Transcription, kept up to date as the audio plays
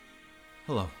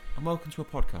Hello, and welcome to a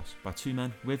podcast by two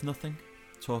men with nothing,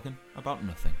 talking about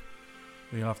nothing.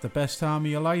 You'll have the best time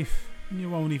of your life, and you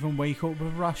won't even wake up with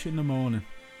a rash in the morning.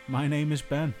 My name is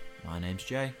Ben. My name's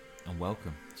Jay, and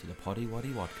welcome to the Poddy Waddy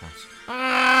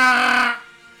Wadcast.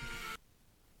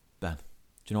 Ben, do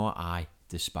you know what I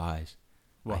despise?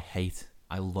 What? I hate,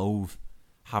 I loathe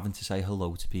having to say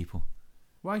hello to people.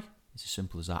 Why? It's as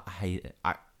simple as that. I hate it.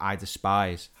 I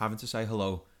despise having to say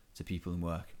hello to people in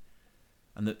work.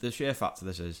 And the sheer fact of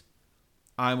this is,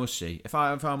 I must see, if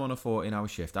I'm on a 14-hour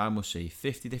shift, I must see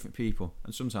 50 different people,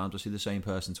 and sometimes I see the same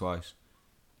person twice.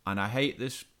 And I hate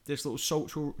this little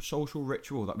social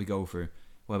ritual that we go through,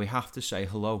 where we have to say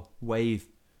hello, wave,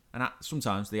 and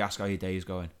sometimes they ask how your day is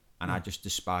going, and I just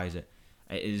despise it.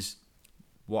 It is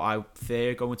what I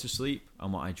fear going to sleep,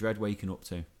 and what I dread waking up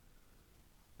to.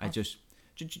 Do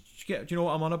you know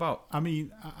what I'm on about? I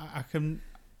mean, I can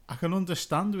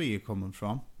understand where you're coming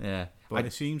from. Yeah. But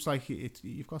it seems like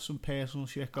you've got some personal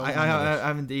shit going on. I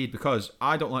have indeed, because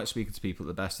I don't like speaking to people at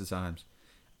the best of times.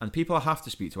 And people I have to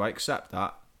speak to, I accept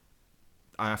that.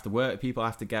 I have to work with people, I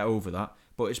have to get over that.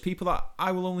 But it's people that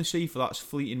I will only see for that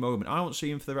fleeting moment. I won't see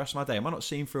them for the rest of my day. I might not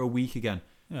see them for a week again.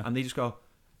 Yeah. And they just go,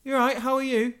 "You alright, how are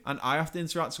you?" And I have to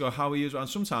interact to go, "How are you?" And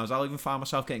sometimes I'll even find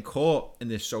myself getting caught in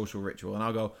this social ritual. And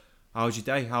I'll go, "How's your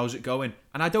day? How's it going?"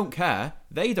 And I don't care.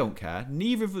 They don't care.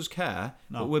 Neither of us care.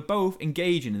 No. But we're both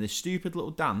engaging in this stupid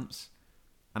little dance.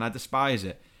 And I despise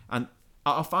it. And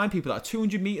I'll find people that are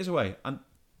 200 metres away. And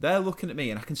they're looking at me.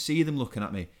 And I can see them looking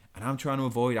at me. And I'm trying to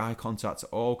avoid eye contact at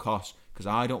all costs. Because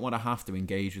I don't want to have to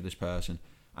engage with this person.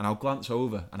 And I'll glance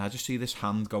over. And I just see this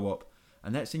hand go up.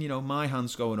 And next thing you know, my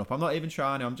hand's going up. I'm not even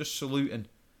trying. I'm just saluting.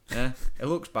 Yeah, it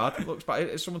looks bad. It looks bad.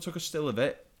 If someone took a still of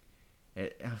it,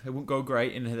 it wouldn't go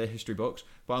great in the history books.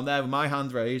 But I'm there with my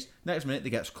hand raised. Next minute, they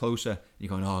get closer. You're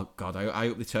going, "Oh, God, I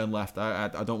hope they turn left. I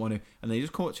don't want to." And they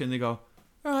just come up to you and they go,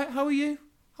 "All right, how are you?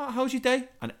 How's your day?"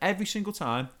 And every single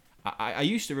time, I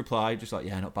used to reply just like,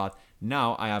 "Yeah, not bad."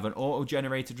 Now I have an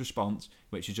auto-generated response,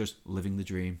 which is just living the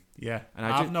dream. Yeah, And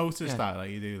I've noticed that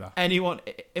you do that. Anyone,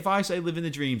 if I say living the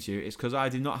dream to you, it's because I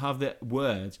do not have the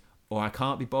words or I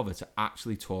can't be bothered to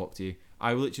actually talk to you.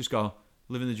 I will just go,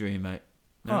 "Living the dream, mate."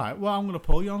 No. All right, well, I'm going to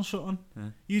pull you on something. Yeah.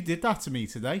 You did that to me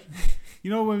today.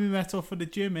 You know when we met up for the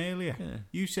gym earlier?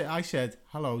 Yeah. I said,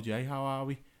 "Hello, Jay, how are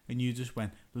we?" And you just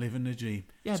went, "Living the dream."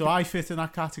 Yeah, so I fit in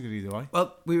that category, do I?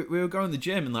 Well, we were going to the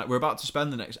gym and we're about to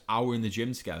spend the next hour in the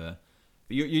gym together.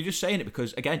 But you're just saying it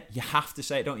because, again, you have to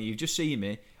say it, don't you? You've just seen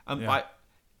me. And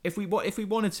if we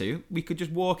wanted to, we could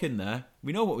just walk in there.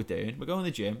 We know what we're doing. We're going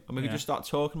to the gym and we could just start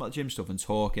talking about gym stuff and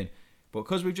talking. But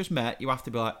because we've just met, you have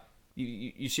to be like,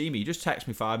 you see me. You just text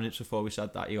me 5 minutes before we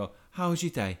said that. You go, "How's your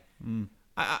day?"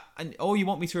 And all you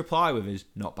want me to reply with is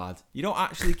 "not bad." You don't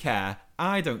actually care.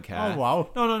 I don't care. Oh, wow.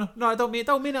 No. I don't mean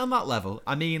it on that level.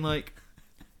 I mean like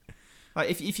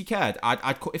if you cared,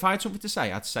 if I had something to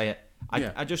say, I'd say it.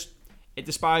 It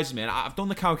despises me, and I've done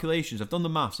the calculations. I've done the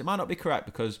maths. It might not be correct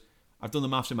because I've done the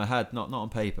maths in my head, not on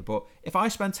paper. But if I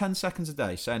spend 10 seconds a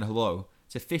day saying hello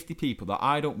to 50 people that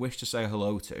I don't wish to say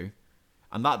hello to,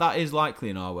 and that is likely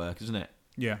in our work, isn't it?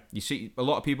 Yeah. You see a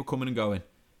lot of people coming and going.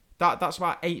 That's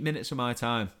about 8 minutes of my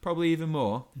time, probably even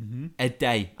more, a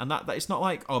day. And that it's not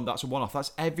like, "Oh, that's a one-off."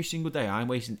 That's every single day. I'm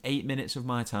wasting 8 minutes of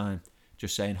my time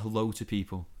just saying hello to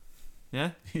people.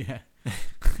 Yeah? Yeah.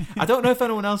 I don't know if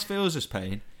anyone else feels this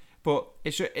pain, but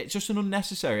it's just an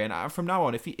unnecessary. And from now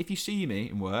on, if you see me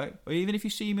in work, or even if you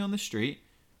see me on the street,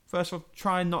 first of all,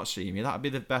 try and not see me. That'd be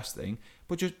the best thing.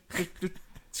 But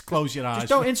just close your eyes. Just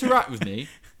don't interact with me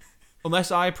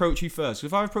unless I approach you first. 'Cause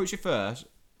if I approach you first,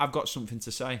 I've got something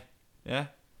to say. Yeah?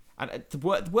 And the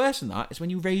worse than that is when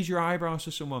you raise your eyebrows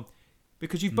to someone.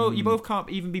 Because you both can't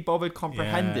even be bothered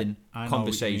comprehending I know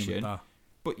conversation. what you mean with that.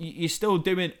 But you're still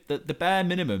doing the bare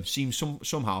minimum seems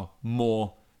somehow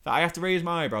more. That I have to raise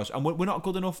my eyebrows. And we're not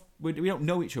good enough. We don't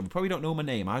know each other. Probably don't know my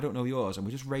name. I don't know yours. And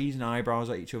we're just raising eyebrows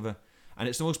at each other. And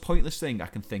it's the most pointless thing I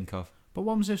can think of. But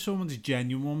what if somebody's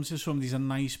genuine? What if somebody's a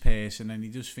nice person and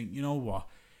you just think, "You know what?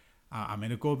 I'm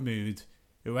in a good mood.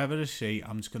 Whoever I see,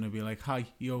 I'm just going to be like, 'Hi,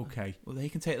 you okay?'" Well, they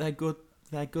can take their good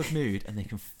mood and they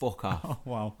can fuck off. Oh,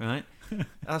 wow. Right?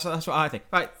 That's what I think.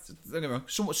 Right, don't get me wrong.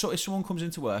 So if someone comes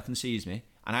into work and sees me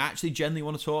and I actually genuinely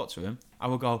want to talk to him, I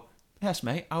will go, "Yes,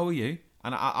 mate, how are you?"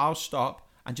 And I'll stop.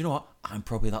 And do you know what? I'm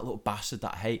probably that little bastard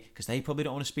that I hate because they probably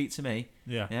don't want to speak to me.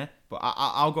 Yeah. But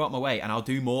I'll go out my way and I'll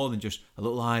do more than just a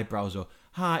little eyebrows or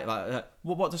hi.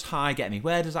 What does hi get me?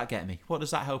 Where does that get me? What does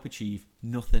that help achieve?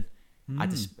 Nothing.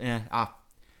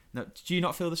 No, do you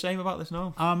not feel the same about this?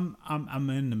 No. I'm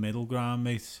in the middle ground,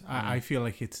 mate. I feel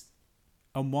like it's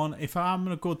on one. If I'm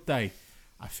on a good day,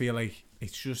 I feel like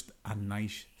it's just a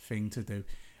nice thing to do,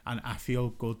 and I feel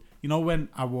good. You know, when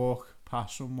I walk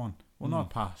past someone, well, not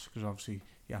past, because obviously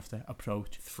you have to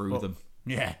approach Through them.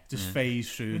 Yeah, just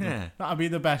phase through them. Yeah. That'd be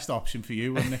the best option for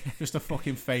you, wouldn't it? Just a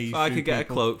fucking phase. If I through could get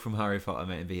people. a cloak from Harry Potter,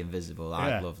 mate, and be invisible,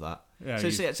 I'd love that. Yeah,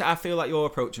 so I feel like you're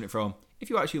approaching it from, if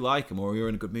you actually like him or you're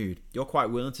in a good mood, you're quite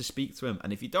willing to speak to him.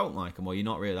 And if you don't like him or you're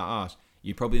not really that arse,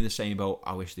 you're probably in the same boat.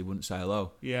 I wish they wouldn't say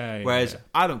hello. Yeah. Whereas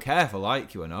I don't care if I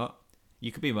like you or not.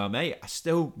 You could be my mate. I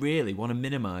still really want to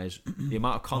minimise the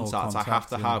amount of contact I have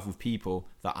to have with people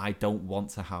that I don't want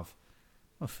to have.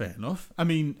 Well, fair enough. I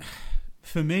mean,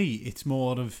 for me, it's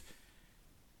more of,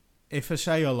 if I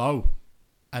say hello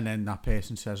and then that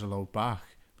person says hello back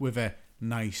with a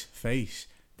nice face,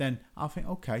 then I'll think,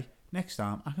 okay, next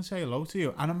time I can say hello to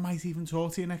you, and I might even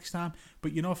talk to you next time.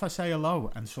 But you know, if I say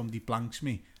hello and somebody blanks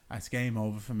me, it's game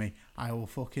over for me. I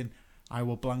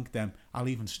will blank them. I'll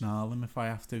even snarl them if I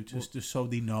have to, just so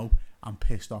they know I'm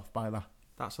pissed off by that.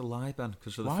 That's a lie, Ben,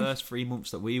 because for the Why? first 3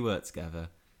 months that we worked together,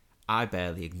 I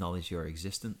barely acknowledged your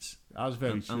existence. That was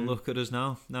very true. And look at us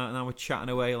now. Now we're chatting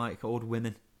away like old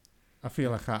women. I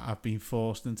feel like I've been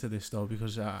forced into this though,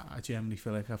 because I generally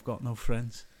feel like I've got no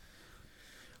friends.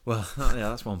 Well,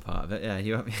 that's one part of it. Yeah,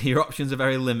 your options are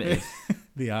very limited.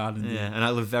 They are, indeed. Yeah, and I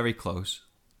live very close.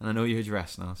 And I know your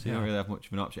address now, so you don't really have much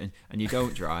of an option. And you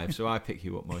don't drive, so I pick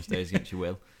you up most days against your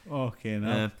will. Okay,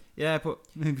 now. Yeah, but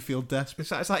made me feel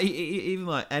desperate. it's like even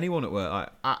like anyone at work,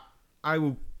 like I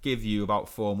will give you about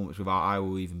 4 months without I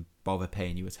will even bother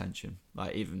paying you attention,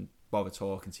 like even bother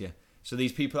talking to you. So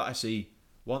these people that I see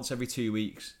once every 2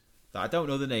 weeks that I don't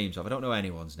know the names of, I don't know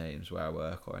anyone's names where I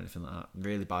work or anything like that. I'm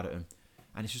really bad at them,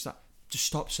 and it's just like, just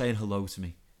stop saying hello to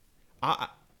me.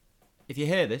 If you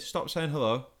hear this, stop saying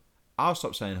hello. I'll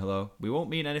stop saying hello. We won't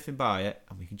mean anything by it,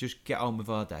 and we can just get on with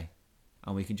our day,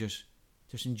 and we can just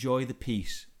enjoy the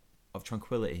peace of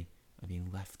tranquility and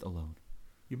being left alone.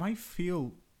 You might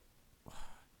feel, I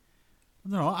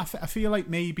don't know, I feel like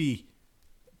maybe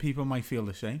people might feel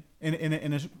the same in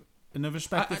a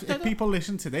respect. If people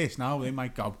listen to this now, they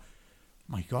might go,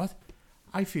 my God,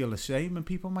 I feel the same, and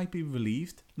people might be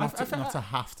relieved not to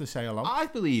have to say hello. I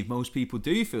believe most people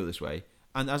do feel this way,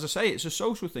 and as I say, it's a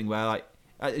social thing where, like,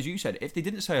 as you said, if they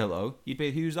didn't say hello, you'd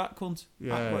be, who's that cunt?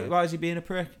 Yeah. Why is he being a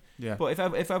prick? Yeah. But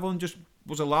if everyone just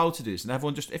was allowed to do this, and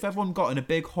if everyone got in a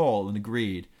big hall and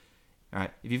agreed, all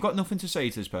right, if you've got nothing to say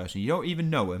to this person, you don't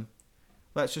even know him,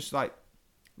 let's just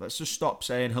stop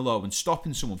saying hello and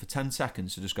stopping someone for 10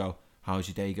 seconds to just go, how's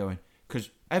your day going? Because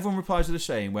everyone replies to the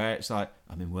same, where it's like,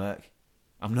 I'm in work,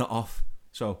 I'm not off,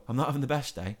 so I'm not having the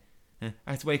best day. I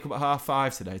had to wake up at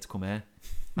 5:30 today to come here.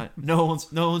 Like, no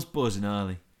one's buzzing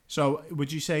early. So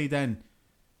would you say then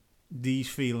these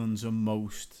feelings are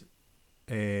most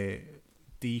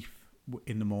deep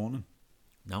in the morning?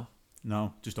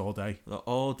 No, just all day.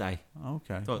 All day.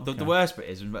 Okay. The worst bit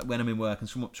is when I'm in work and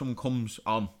someone comes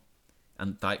on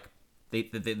and like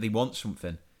they want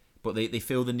something, but they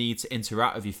feel the need to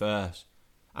interact with you first.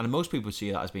 And most people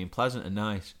see that as being pleasant and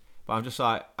nice. But I'm just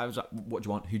like, what do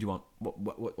you want? Who do you want?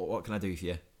 What can I do for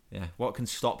you? Yeah. What can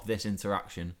stop this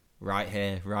interaction right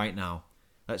here, right now?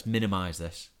 Let's minimise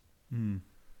this. And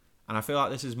I feel like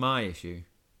this is my issue.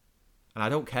 And I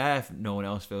don't care if no one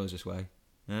else feels this way.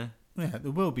 Yeah. Yeah,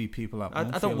 there will be people that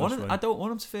won't I don't feel want this them. way. I don't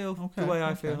want them to feel the way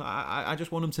I feel. I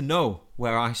just want them to know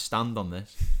where I stand on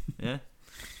this. Yeah.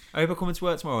 I hope I come into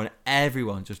work tomorrow and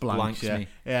everyone just blanks me.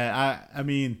 Yeah, I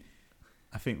mean,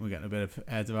 I think we're getting a bit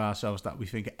ahead of ourselves that we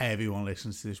think everyone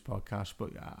listens to this podcast,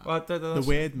 but the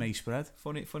word may spread.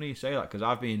 Funny you say that, because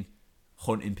I've been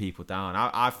hunting people down.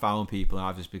 I've found people and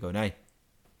I've just been going, hey,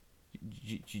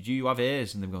 do you have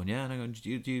ears? And they're going, yeah. And I go, do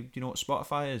you know what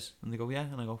Spotify is? And they go, yeah.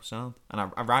 And I go, sound. And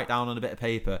I write down on a bit of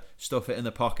paper, stuff it in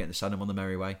the pocket, and send them on the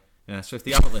merry way. Yeah. So if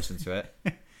they haven't listened to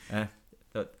it,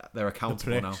 they're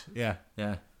accountable now. Yeah.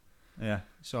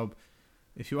 So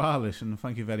if you are listening,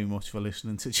 thank you very much for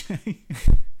listening to Jay.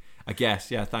 I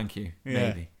guess, yeah. Thank you. Yeah.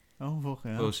 Maybe. Oh, fuck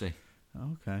yeah. We'll see.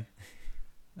 Okay.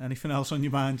 Anything else on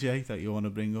your mind, Jay, that you want to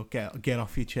bring up? Get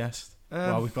off your chest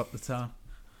while we've got the time.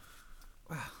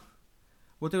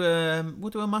 We'll do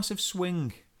a massive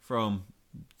swing from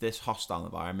this hostile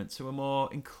environment to a more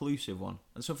inclusive one,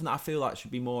 and something that I feel like should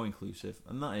be more inclusive,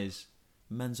 and that is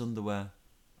men's underwear.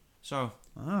 So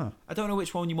I don't know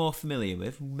which one you're more familiar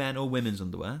with, men or women's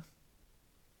underwear.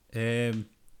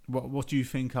 What do you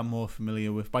think I'm more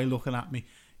familiar with? By looking at me,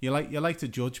 you like to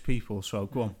judge people, so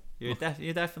go on. You're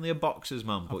definitely a boxers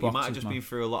man, but you might have just been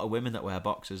through a lot of women that wear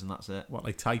boxers, and that's it. What,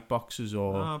 like tight boxers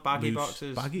or baggy loose?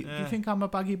 boxers? Baggy? Yeah. Do you think I'm a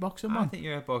baggy boxer man? I think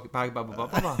you're a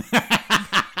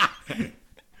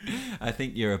I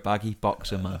think you're a baggy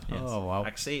boxer man. Yes. Oh wow! I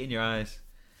can see it in your eyes.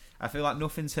 I feel like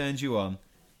nothing turns you on.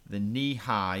 The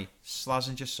knee-high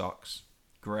Slazenger socks,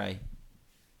 grey,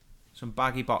 some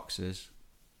baggy boxers,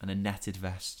 and a netted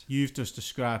vest. You've just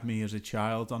described me as a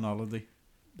child on holiday.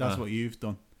 That's what you've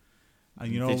done.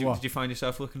 And you know what? Did you find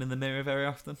yourself looking in the mirror very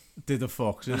often? Did a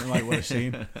fuck. Didn't like what I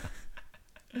seen.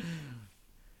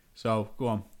 So, go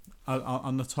on.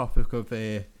 On the topic of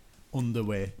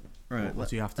underwear, Right. what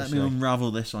do you have to say? Let me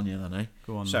unravel this on you then, eh?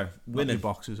 Go on. So, Not women, your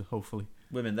boxes, hopefully.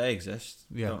 women, they exist,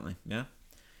 Yeah. don't they? Yeah.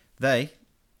 They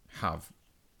have,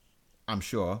 I'm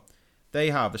sure,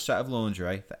 they have a set of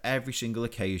lingerie for every single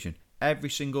occasion, every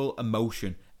single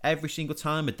emotion, every single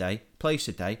time of day, place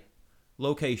of day,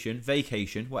 location,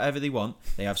 vacation, whatever they want.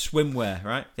 They have swimwear,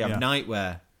 right? They have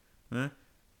nightwear, right?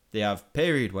 They have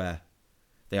period wear.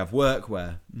 They have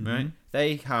workwear, right?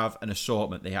 They have an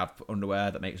assortment. They have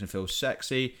underwear that makes them feel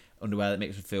sexy, underwear that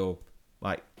makes them feel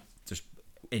like just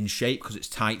in shape because it's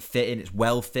tight fitting, it's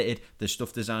well fitted. There's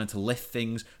stuff designed to lift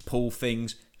things, pull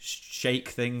things, shake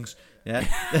things. Yeah,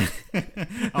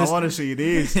 I want to see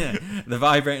these. The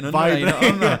vibrating underwear. You know what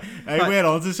I mean? Hey, we're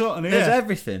on to something here. There's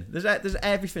everything. There's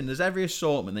everything. There's every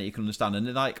assortment that you can understand.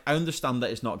 And like, I understand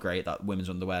that it's not great that women's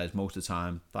underwear is most of the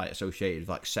time like associated with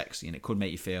like sexy, and it could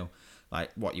make you feel like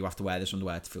what you have to wear this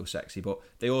underwear to feel sexy. But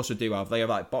they also do have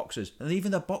like boxers, and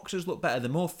even the boxers look better.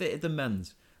 They're more fitted than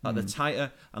men's. Like they're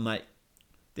tighter and like.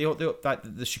 They like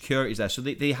the security's there, so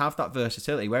they have that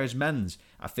versatility. Whereas men's,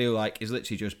 I feel like, is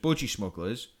literally just budgie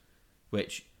smugglers,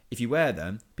 which if you wear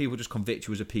them, people just convict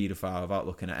you as a paidophile without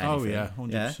looking at anything. Oh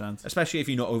yeah, 100%. Especially if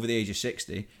you're not over the age of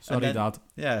 60. Sorry, Dad.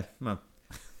 Yeah, man.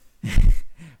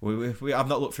 I've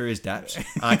not looked through his depths.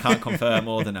 I can't confirm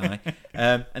more than I.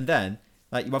 And then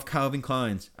like you have Calvin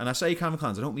Klein's, and I say Calvin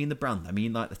Klein's, I don't mean the brand. I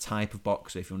mean like the type of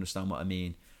boxer, if you understand what I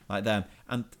mean, like them.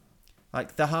 And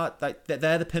like they're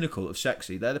the pinnacle of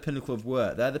sexy. They're the pinnacle of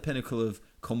work. They're the pinnacle of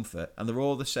comfort, and they're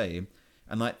all the same.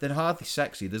 And like they're hardly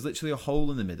sexy. There's literally a hole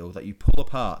in the middle that you pull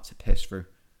apart to piss through.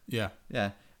 Yeah.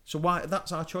 So why?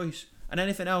 That's our choice. And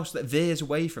anything else that veers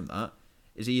away from that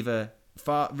is either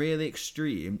really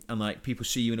extreme, and like people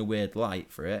see you in a weird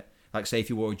light for it. Like say if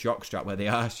you wore a jockstrap where the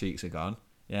arse cheeks are gone.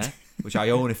 Yeah, which I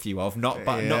own a few of, not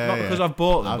because I've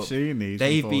bought them. I've seen these.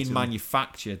 They've been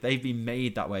manufactured. They've been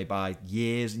made that way by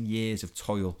years and years of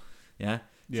toil. Yeah.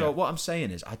 So what I'm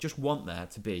saying is, I just want there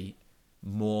to be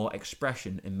more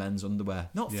expression in men's underwear.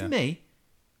 Not for me,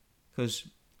 because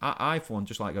I for one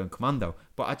just like going commando.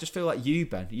 But I just feel like you,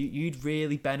 Ben, you'd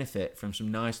really benefit from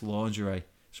some nice lingerie.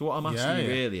 So what I'm asking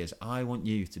you really is, I want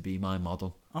you to be my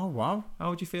model. Oh wow!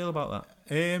 How would you feel about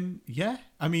that? Yeah.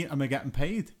 I mean, am I getting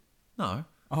paid? No.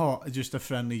 Oh, just a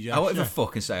friendly gesture. I won't even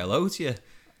fucking say hello to you.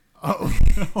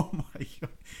 Oh my god!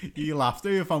 You laughed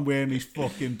at me if I'm wearing these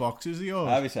fucking boxes of yours.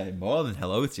 I'd be saying more than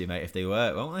hello to you, mate, if they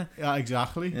work, won't they? Yeah,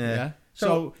 exactly. Yeah.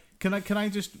 So can I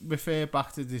just refer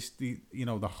back to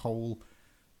the hole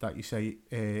that you say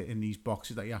in these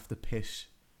boxes that you have to piss.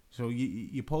 So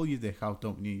you pull your dick out,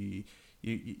 don't you?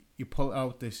 You pull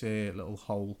out this little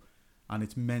hole, and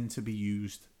it's meant to be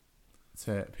used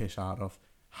to piss out of.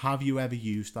 Have you ever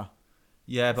used that?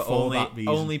 Yeah, but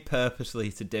only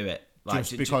purposely to do it. Like,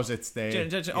 just because it's there.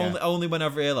 Only when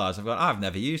I've realised I've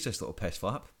never used this little piss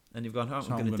flap, and you've gone, I'm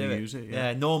going to do it. Use it.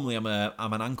 Yeah, normally I'm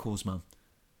an ankles man.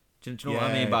 Do you know what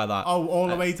I mean by that? Oh, all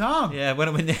the way down. Yeah, when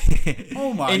I'm in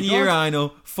oh my in God.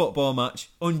 urinal football match,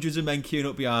 hundreds of men queuing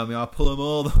up behind me. I pull them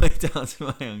all the way down to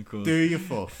my ankles. Do you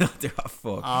fuck? Do I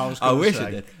fuck? I wish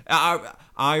I did.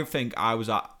 I think I was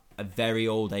at a very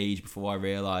old age before I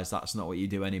realised that's not what you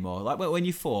do anymore. Like when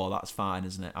you're 4, that's fine,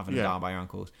 isn't it? Having it down by your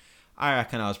ankles. I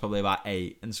reckon I was probably about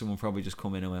 8, and someone probably just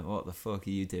come in and went, "What the fuck are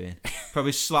you doing?"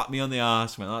 Probably slapped me on the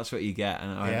arse, went, "That's what you get,"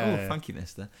 and I went, "Thank you,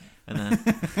 mister." And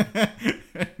then,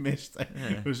 mister,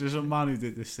 was there some man who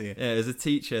did this to you? Yeah, there's a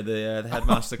teacher, the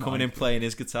headmaster, coming in playing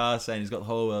his guitar, saying he's got the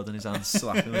whole world in his hands,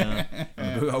 slapping me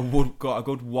on. Got a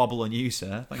good wobble on you,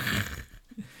 sir. Thank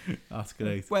you. That's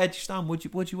great. Where'd you stand?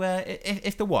 Would you wear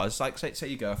if there was like say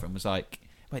your girlfriend was like,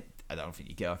 wait, I don't think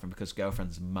your girlfriend, because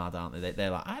girlfriends are mad, aren't they? They're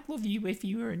like, I'd love you if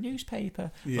you were a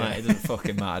newspaper. Yeah. Like, it doesn't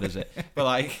fucking matter, does it? But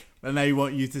like, and they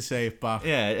want you to say it back.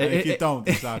 Yeah. And if you don't,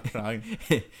 you start crying.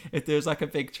 If there's like a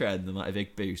big trend and like a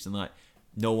big boost and like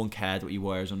no one cared what you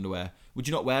wear as underwear, would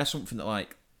you not wear something that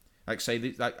like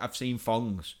say like I've seen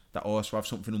thongs that also have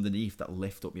something underneath that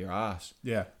lift up your ass?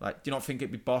 Yeah. Like, do you not think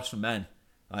it'd be boss for men?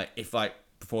 Like if like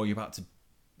before you're about to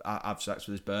have sex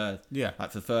with this bird,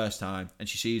 like for the first time, and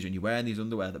she sees you and you're wearing these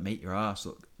underwear that make your ass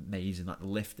look amazing, like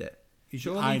lift it.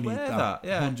 Surely I you'd need wear that.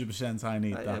 Yeah, 100%. I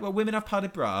need that. Well, women have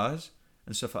padded bras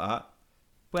and stuff like that.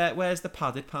 Where's the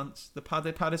padded pants? The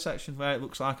padded section where it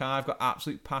looks like I've got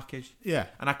absolute package. Yeah.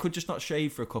 And I could just not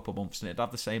shave for a couple of months and it'd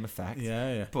have the same effect.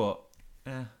 Yeah. But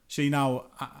see now,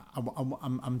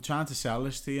 I'm trying to sell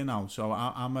this to you now. So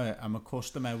I'm a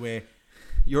customer where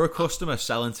you're a customer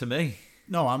selling to me.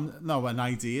 No, an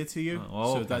idea to you.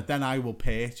 Oh, so okay. that then I will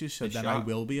purchase. So It's then Shark- I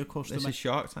will be a customer. This is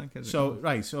Shark Tank, isn't So it?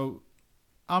 right, so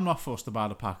I'm not fussed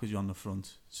about a package on the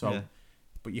front. So, Yeah.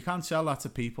 but you can't sell that to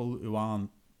people who aren't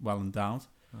well endowed.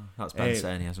 Oh, that's Ben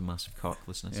saying he has a massive cock,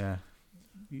 listeners. Yeah,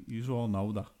 you all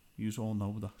know that. You all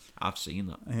know that. I've seen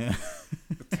that.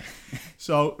 Yeah.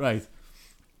 So right,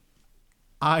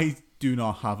 I do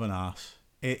not have an arse.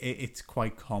 It's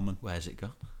quite common. Where's it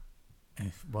gone?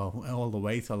 Well, all the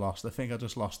weight I lost. I think I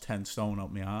just lost 10 stone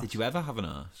up my arse. Did you ever have an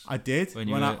arse? I did. When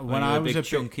you were I a was big a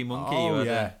chunky monkey, Oh you were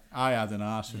yeah, I had an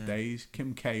arse for Yeah. days.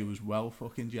 Kim K was well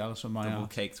fucking jealous of my Double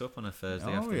arse. caked up on a Thursday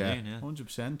Oh afternoon, yeah, yeah.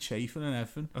 100% chafing and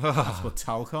everything. That's put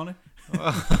talc on it.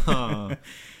 Oh.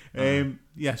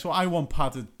 Yeah, so I want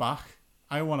padded back.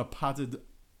 I want a padded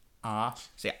arse.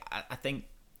 See, I think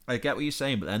I get what you're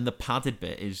saying, but then the padded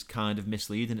bit is kind of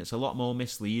misleading. It's a lot more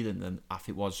misleading than if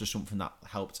it was just something that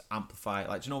helped amplify it.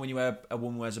 Like, do you know when a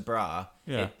woman wears a bra?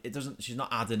 Yeah. It doesn't. She's not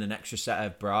adding an extra set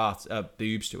of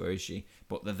boobs to her, is she?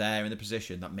 But they're there in the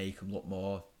position that make them look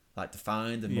more like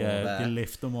defined and more Yeah, there. you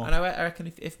lift them up. And I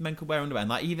reckon if men could wear underwear, and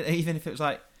like even if it was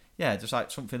like, yeah, just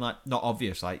like something like not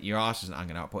obvious, like your arse isn't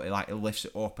hanging out, but it lifts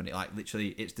it up and it like literally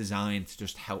it's designed to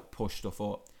just help push stuff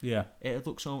up. Yeah. It'd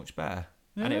look so much better.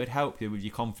 Yeah. And it would help you with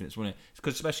your confidence, wouldn't it?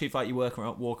 Because especially if like you walk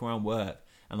around work,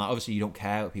 and like obviously you don't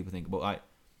care what people think, but like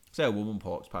say a woman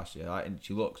walks past you, like, and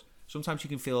she looks. Sometimes you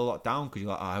can feel a lot down because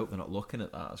you're like, oh, I hope they're not looking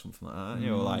at that or something like that. You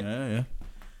know, like Yeah.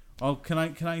 Well, can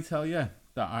I tell you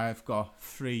that I've got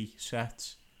 3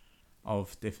 sets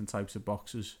of different types of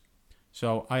boxes.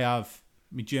 So I have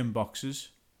my gym boxes,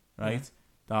 right?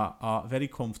 That are very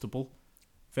comfortable.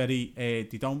 Very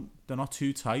they're not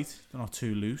too tight, they're not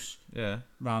too loose yeah,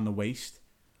 around the waist,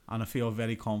 and I feel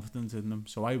very confident in them.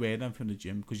 So I wear them from the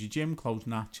gym because your gym clothes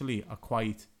naturally are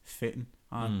quite fitting,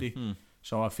 aren't they?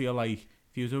 So I feel like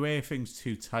if you were to wear things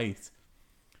too tight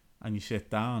and you sit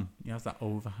down, you have that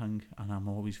overhang, and I'm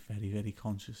always very, very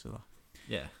conscious of that.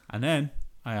 yeah. And then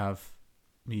I have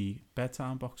me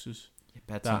bedtime boxes.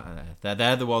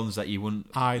 They're the ones that you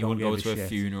wouldn't Don't go give to a shit.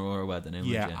 funeral or a wedding in.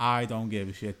 Yeah, would you? I don't give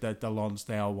a shit. The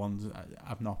Lonsdale ones,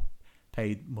 I've not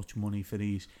paid much money for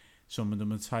these. Some of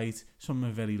them are tight, some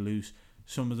are very loose,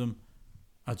 some of them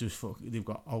are just they've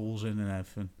got holes in and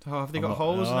everything. Oh, have they got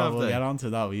holes in? Have we'll they? get onto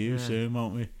that with you Yeah. soon,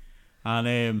 won't we?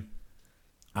 And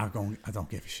I don't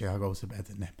give a shit. I go to bed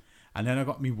in them. And then I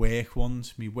got me work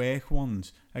ones. Me work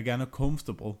ones again are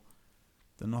comfortable.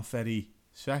 They're not very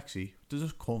sexy. They're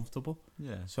just comfortable.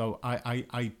 Yeah. So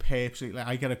I purposely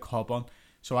I get a cob on.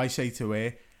 So I say to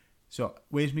her, so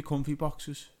where's my comfy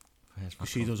boxes? Where's my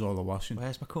She does all the washing.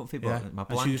 Where's my comfy Yeah. bottom? My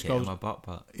And she just blanket goes- and my bot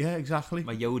pot? Yeah, exactly.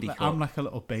 My Yodi Like, cup. I'm like a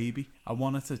little baby. I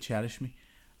want her to cherish me,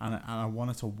 and I want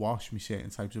her to wash me certain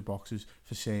types of boxes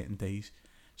for certain days.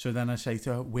 So then I say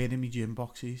to her, where are my gym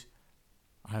boxes?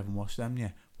 I haven't washed them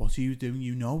yet. What are you doing?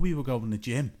 You know we were going to the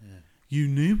gym. Yeah. You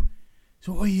knew.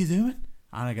 So what are you doing?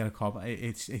 And I get a cop.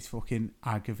 It fucking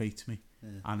aggravates me.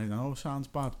 Yeah. And I know it sounds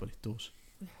bad, but it does.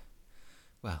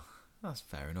 Well, that's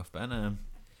fair enough, Ben.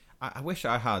 I wish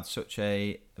I had such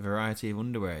a variety of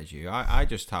underwear as you. I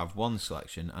just have one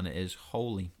selection, and it is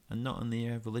holy, and not in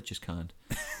the religious kind.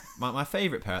 my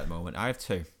favourite pair at the moment, I have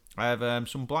 2. I have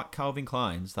some black Calvin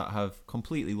Kleins that have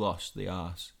completely lost the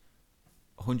arse.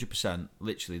 100%.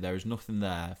 Literally, there is nothing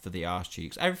there for the arse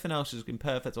cheeks. Everything else is in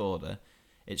perfect order.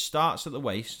 It starts at the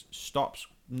waist, stops,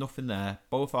 nothing there.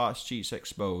 Both arse cheeks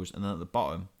exposed, and then at the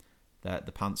bottom,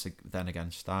 the pants then again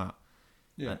start.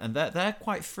 Yeah. And they're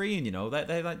quite freeing, you know.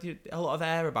 They like a lot of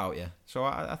air about you. So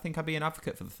I think I'd be an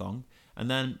advocate for the thong.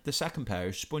 And then the second pair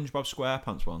is SpongeBob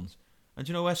SquarePants ones. And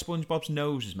do you know where SpongeBob's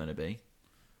nose is meant to be?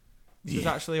 There's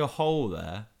actually a hole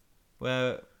there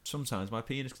where sometimes my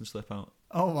penis can slip out.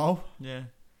 Oh, wow. Yeah.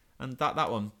 And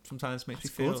that one sometimes makes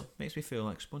That's me good. feel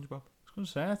like SpongeBob. I was going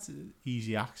to say, it's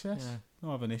easy access. Yeah.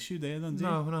 Don't have an issue there, then, do you?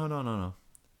 No.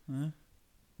 Yeah.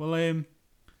 Well,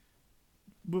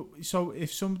 so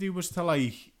if somebody was to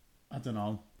like, I don't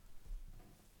know,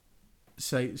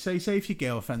 say if your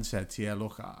girlfriend said to you,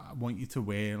 look, I want you to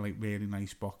wear like really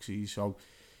nice boxes. So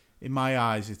in my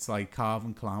eyes, it's like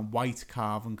Calvin Klein, white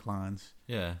Calvin Kleins.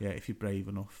 Yeah. Yeah, if you're brave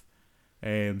enough.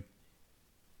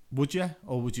 Would you?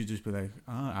 Or would you just be like,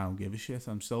 oh, I don't give a shit,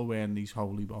 I'm still wearing these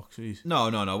holy boxes? No.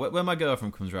 When my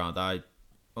girlfriend comes around,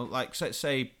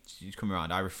 say she's come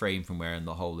around, I refrain from wearing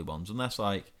the holy ones unless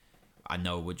like I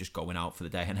know we're just going out for the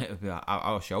day, and it'll be like,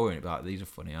 I'll show her and it'll be like, these are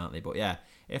funny, aren't they? But yeah,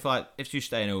 if she's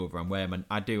staying over and wearing,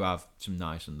 I do have some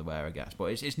nice underwear, I guess, but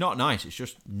it's not nice. It's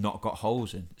just not got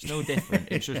holes in. It's no different.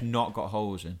 It's just not got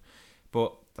holes in.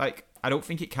 But like, I don't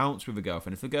think it counts with a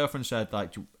girlfriend. If the girlfriend said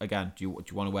like, do you want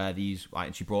to wear these? Like,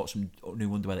 and she brought some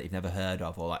new underwear that you've never heard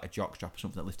of, or like a jockstrap or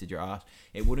something that lifted your ass,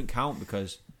 it wouldn't count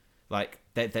because like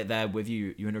they're with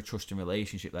you. You're in a trusting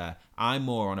relationship there. I'm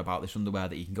more on about this underwear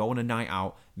that you can go on a night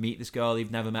out, meet this girl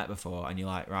you've never met before, and you're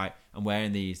like, right, I'm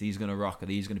wearing these. These are gonna rock. Are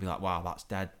these gonna be like, wow, that's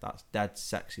dead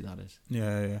sexy. That is.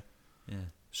 Yeah.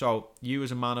 So you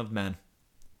as a man of men,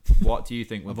 what do you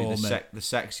think would be the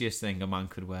sexiest thing a man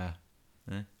could wear?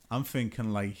 I'm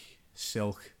thinking like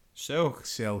silk. Silk.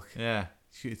 Yeah.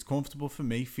 It's comfortable for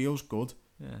me, feels good.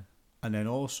 Yeah. And then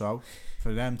also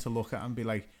for them to look at and be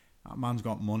like, that man's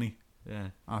got money.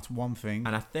 Yeah. That's one thing.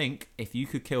 And I think if you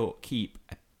could keep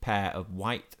a pair of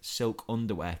white silk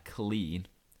underwear clean,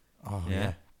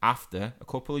 after a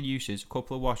couple of uses, a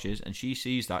couple of washes, and she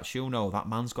sees that, she'll know that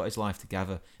man's got his life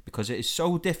together, because it is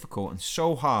so difficult and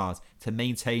so hard to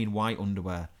maintain white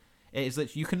underwear. It is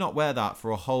that you cannot wear that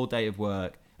for a whole day of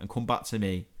work and come back to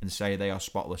me and say they are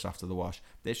spotless after the wash.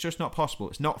 It's just not possible.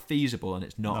 It's not feasible, and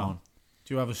it's not on.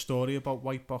 Do you have a story about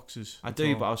white boxes? I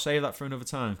do, but I'll save that for another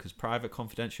time, because private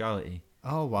confidentiality.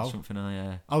 Oh, wow. Something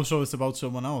so it's about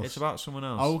someone else? It's about someone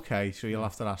else. Okay, so you'll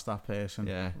have to ask that person.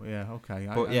 Yeah. Yeah, okay.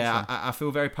 But I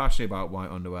feel very passionate about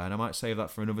white underwear, and I might save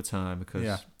that for another time,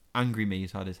 because Angry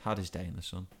Me's had his day in the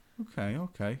sun.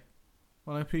 Okay.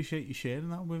 Well, I appreciate you sharing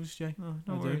that with us, Jay. No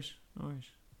worries.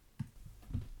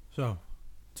 So,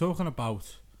 talking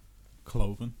about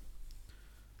clothing,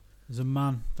 there's a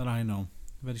man that I know,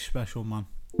 a very special man.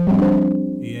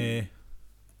 He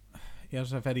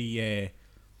has a very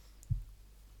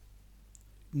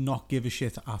not give a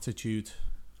shit attitude,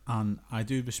 and I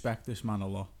do respect this man a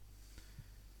lot.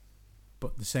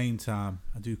 But at the same time,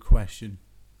 I do question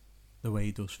the way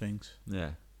he does things.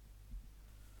 Yeah.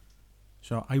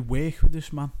 So I work with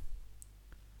this man,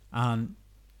 and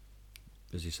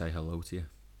does he say hello to you?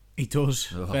 He does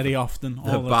very often.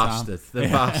 All the bastard, time. The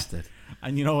bastard.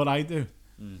 And you know what I do?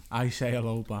 I say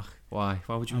hello back. Why?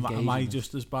 Why would you engage Am I in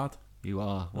just as bad? You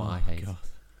are. Why? Oh, God.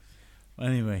 Well,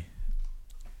 anyway,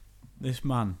 this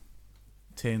man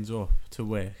turns up to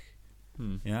work.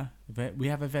 Yeah, we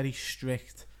have a very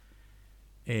strict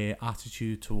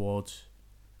attitude towards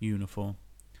uniform.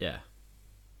 Yeah.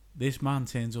 This man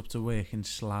turns up to work in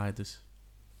sliders.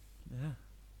 Yeah.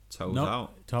 Toes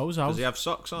out. Does he have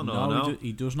socks on or no? No,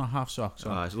 he does not have socks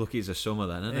on. Oh, it's lucky it's a summer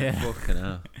then, isn't it? Fucking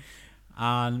hell.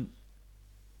 And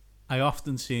I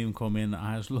often see him come in, and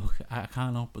I just look, I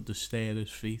can't help but to stare at his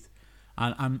feet.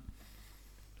 And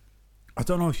I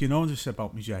don't know if you know this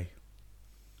about me, Jay,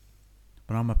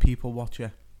 but I'm a people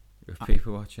watcher. You're a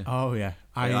people watcher? Oh, yeah.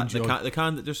 I enjoy... The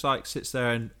kind that just like sits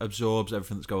there and absorbs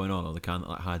everything that's going on, or the kind that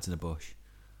like hides in a bush?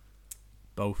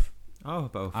 Both. Oh,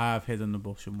 both. I have hidden in the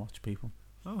bush and watched people.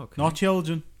 Oh, okay. Not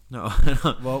children. No.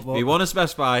 Well, we want to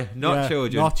specify, not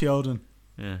children. Not children.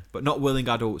 Yeah, but not willing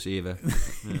adults either.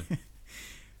 Yeah.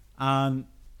 And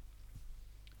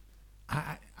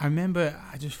I remember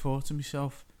I just thought to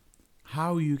myself,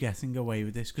 how are you getting away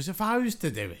with this? Because if I was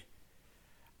to do it,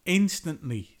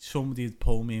 instantly somebody would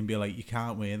pull me and be like, you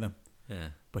can't wear them. Yeah.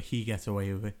 But he gets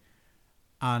away with it.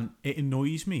 And it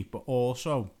annoys me, but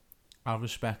also I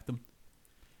respect him.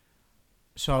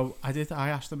 So I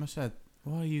asked him, I said,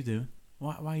 what are you doing?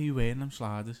 Why are you wearing them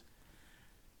sliders?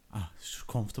 It's just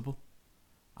comfortable.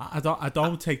 I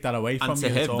don't take that away from you. And to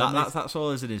him, that's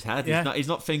all is in his head. Yeah. He's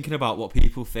not thinking about what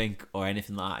people think or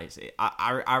anything like that.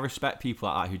 I respect people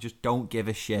like that who just don't give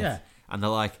a shit. Yeah. And they're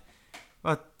like,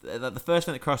 well, the first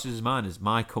thing that crosses his mind is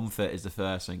my comfort is the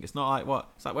first thing. It's not like what?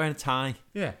 It's like wearing a tie.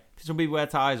 Yeah. Some people wear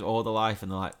ties all their life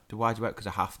and they're like, why do you wear it? Because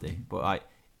I have to. But like,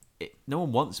 no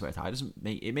one wants to wear a tie.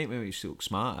 It makes me look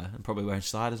smarter, and probably wearing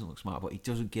sliders doesn't look smarter, but he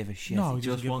doesn't give a shit. No, he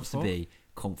just wants to be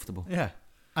comfortable. Yeah.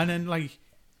 And then like,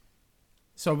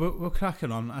 so we're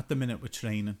cracking on at the minute we're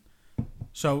training.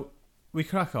 So we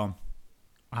crack on,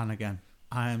 and again,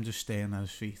 I am just staring at his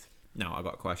feet. Now I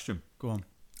got a question. Go on.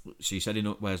 So you said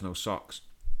he wears no socks.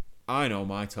 I know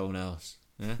my toenails.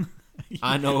 Yeah.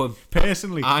 I know them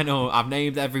personally. I know. I've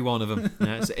named every one of them.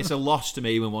 Yeah, it's a loss to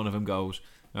me when one of them goes.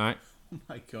 All right. Oh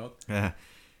my God. Yeah.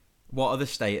 What are the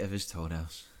state of his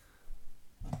toenails?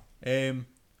 Are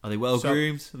they well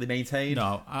groomed? Are they maintained?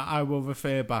 No, I will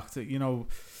refer back to,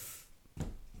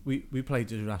 we played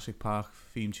the Jurassic Park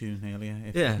theme tune earlier.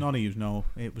 If none of you know,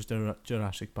 it was the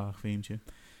Jurassic Park theme tune.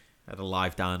 Had a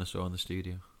live dinosaur in the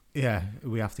studio. Yeah,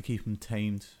 we have to keep him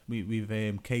tamed.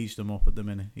 We've caged him up at the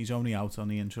minute. He's only out on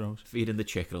the intros. Feeding the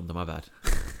chicken under my bed.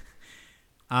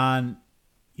 And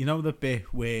you know the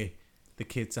bit where the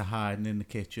kids are hiding in the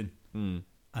kitchen Mm.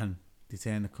 and they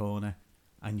turn the corner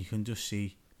and you can just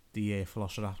see the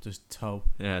Velociraptor's toe.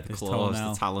 Yeah, the his claws,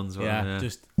 toenail. the talons. Yeah,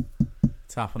 just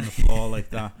tapping the floor like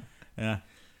that. Yeah.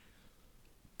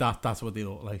 That's what they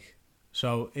look like.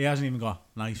 So he hasn't even got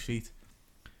nice feet.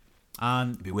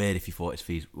 And It'd be weird if you thought his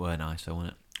feet were nice, though,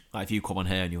 wouldn't it? Like if you come on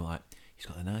here and you're like, he's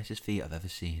got the nicest feet I've ever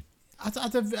seen.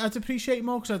 I'd appreciate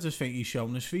more because I just think he's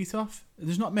showing his feet off.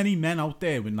 There's not many men out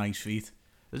there with nice feet.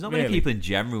 There's not many Really? people in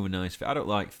general with nice feet. I don't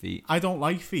like feet. I don't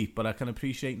like feet, but I can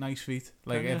appreciate nice feet.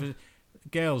 Like Can you?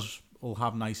 girls will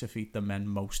have nicer feet than men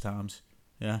most times.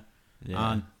 Yeah.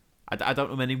 Yeah. And I don't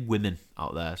know many women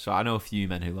out there, so I know a few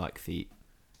men who like feet.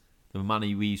 The man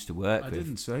we used to work I with.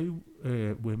 didn't say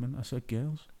women. I said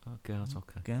girls. Okay, that's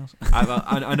okay. Girls.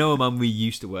 I know a man we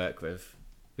used to work with,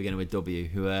 beginning with W,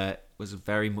 who was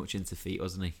very much into feet,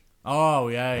 wasn't he? Oh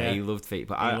yeah. He loved feet.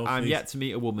 But He loved I'm feet. yet to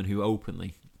meet a woman who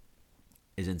openly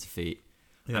is into feet.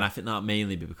 Yeah. And I think that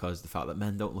mainly be because of the fact that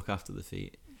men don't look after the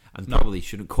feet. And No. probably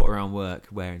shouldn't cut around work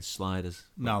wearing sliders.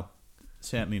 No,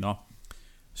 certainly not.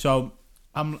 So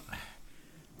I'm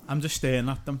just staring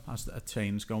at them as the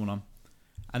train's going on,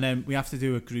 and then we have to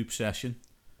do a group session,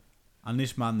 and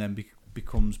this man then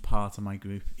becomes part of my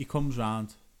group. He comes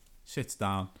round, sits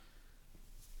down,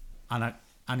 and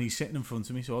he's sitting in front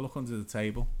of me. So I look under the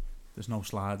table. There's no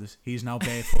sliders. He's now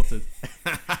barefooted,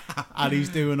 and he's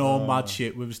doing all mad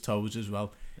shit with his toes as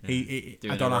well. He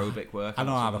Doing I don't know. aerobic work. I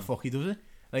don't know how the fuck he does it.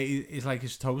 Like it's like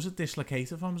his toes are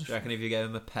dislocated from his. Do you reckon if you gave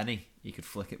him a penny, you could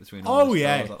flick it between all Oh his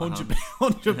yeah, toes like the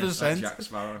hand? 100%. Like Jack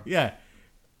Sparrow. Yeah,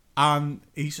 and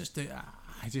he's just.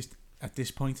 I just at this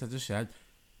point I just said,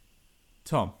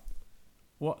 Tom,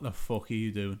 what the fuck are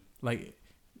you doing? Like,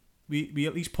 we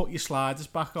at least put your sliders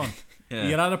back on. Yeah.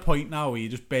 You're at a point now where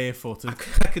you're just barefooted.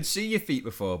 I could see your feet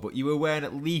before, but you were wearing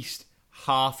at least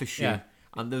half a shoe. Yeah.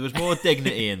 And there was more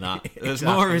dignity in that. There was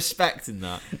Exactly. more respect in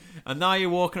that. And now you're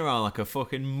walking around like a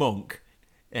fucking monk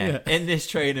in this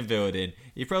training building.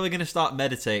 You're probably going to start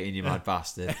meditating, you mad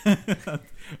bastard.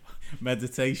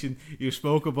 Meditation. You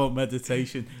spoke about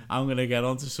meditation. I'm gonna get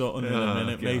onto something in a Oh,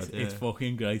 minute, God, mate. yeah. It's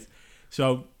fucking great.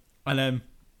 So, and then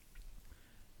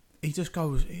he just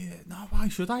goes, "No, why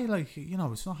should I? Like, you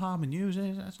know, it's not harming you.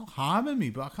 It's not harming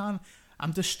me, but I can't.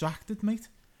 I'm distracted, mate.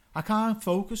 I can't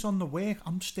focus on the work.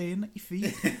 I'm staring at your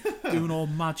feet, doing all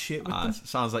mad shit with them."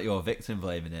 Sounds like you're victim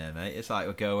blaming here, mate. It's like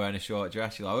a girl wearing a short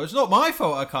dress. You're like, well, it's not my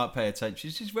fault I can't pay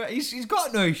attention. He's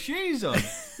got no shoes on.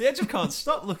 I just can't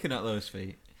stop looking at those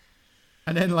feet.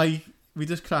 And then, like, we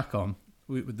just crack on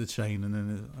with the train, and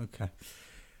then okay.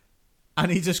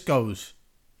 And he just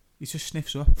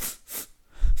sniffs up,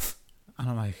 and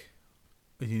I'm like,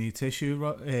 "Do you need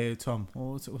tissue, Tom?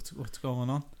 What's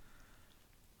going on?"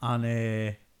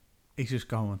 And he's just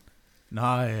going,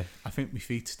 "Nah, I think my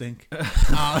feet stink."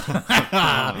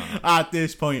 At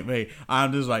this point, mate,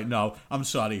 I'm just like, "No, I'm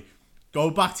sorry. Go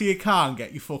back to your car and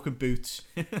get your fucking boots.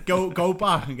 Go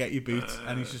back and get your boots."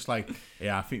 And he's just like,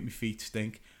 "Yeah, I think my feet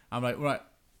stink." I'm like, "Right,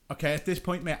 okay." At this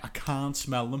point, mate, I can't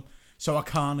smell them, so I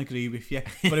can't agree with you.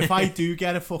 But if I do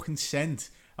get a fucking scent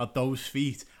of those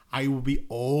feet, I will be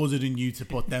ordering you to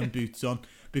put them boots on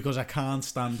because I can't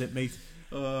stand it, mate.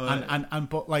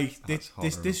 But like this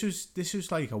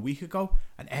was like a week ago,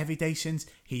 and every day since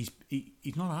he's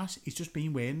not asked. He's just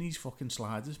been wearing these fucking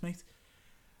sliders, mate.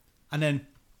 And then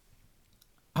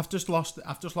I've just lost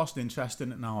interest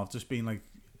in it now. I've just been like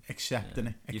accepting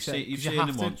it. You've seen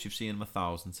him once, you've seen him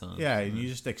 1,000 times. Yeah, and you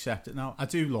just accept it now. I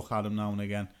do look at him now and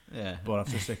again. Yeah. But I've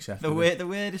just accepted The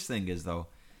weirdest thing is, though,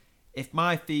 if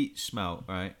my feet smell,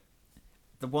 right,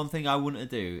 the one thing I wouldn't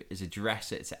do is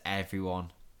address it to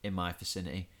everyone in my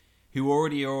vicinity who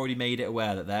already made it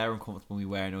aware that they're uncomfortable with me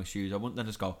wearing no shoes. I wouldn't then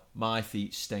just go, "My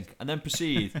feet stink," and then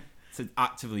proceed to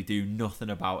actively do nothing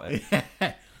about it.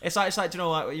 It's like, do you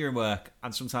know, like when you're in work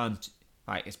and sometimes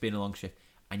like it's been a long shift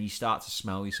and you start to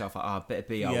smell yourself like, a bit of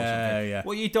BO or something. Yeah.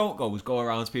 What you don't go is go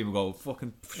around to people and go,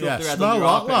 fucking shove Yeah, their head smell on your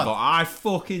that, armpit and go, lad. "I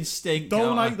fucking stink." Don't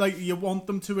don't I? like you want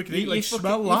them to agree. Like,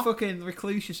 smell You that. fucking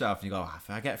recluse yourself and you go, "If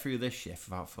I get through this shift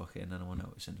without fucking anyone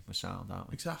noticing my sound, aren't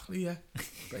we?" Exactly, yeah.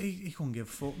 But he couldn't give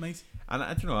a fuck, mate.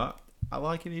 And do you know what? I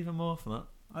like him even more for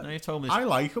that. Now you told me this. I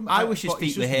like him. I wish his but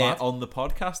he's feet were just here mad. on the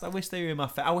podcast. I wish they were in my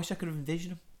face. I wish I could have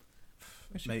envisioned them.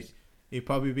 Mate, he'd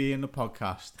probably be in the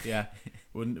podcast, yeah.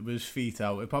 With his feet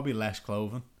out. It'd probably less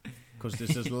clothing. Because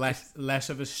there's just less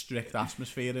of a strict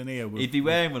atmosphere in here. He'd be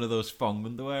wearing one of those thong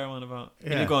underwear I'm on about. Yeah.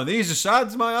 He'd be going, "These are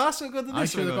sads, my ass. I've got this." I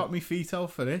should have got my feet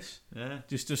out for this. Yeah.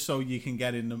 Just so you can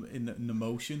get in the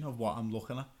motion of what I'm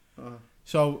looking at.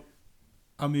 So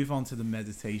I'll move on to the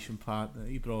meditation part that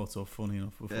he brought up, funny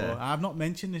enough, before. Yeah. I've not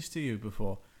mentioned this to you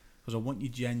before, because I want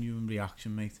your genuine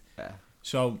reaction, mate. Yeah.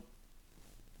 So,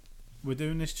 we're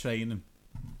doing this training,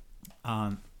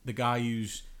 and the guy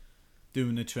who's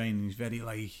doing the training is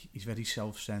he's very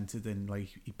self-centered, and like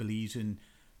he believes in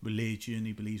religion,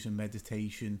 he believes in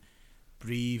meditation,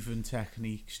 breathing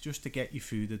techniques, just to get you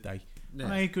through the day. Yeah.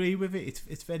 And I agree with it.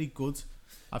 It's very good.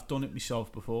 I've done it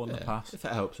myself before in the past. If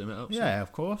it helps him, it helps him. Yeah,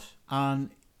 of course. And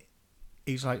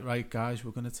he's like, right, guys,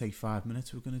 we're going to take 5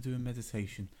 minutes. We're going to do a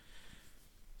meditation.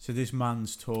 So this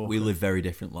man's talking. We live very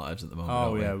different lives at the moment.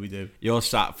 Oh, don't yeah, we do. You're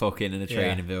sat fucking in a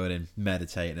training building,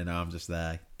 meditating, and I'm just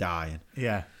there, dying.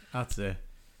 Yeah, that's it.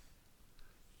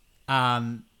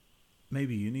 And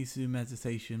maybe you need to do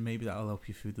meditation. Maybe that'll help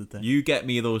you through the day. You get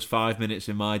me those 5 minutes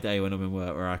in my day when I'm in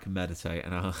work where I can meditate,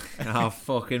 and I'll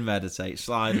fucking meditate.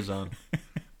 Sliders on.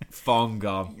 Thong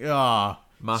on. Ah,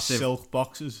 Massive silk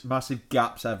boxes. Massive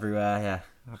gaps everywhere, yeah.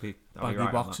 I'll be Baggy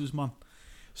right boxes, man.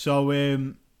 So,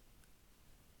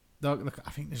 look, I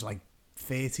think there's like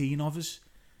 13 of us.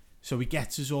 So he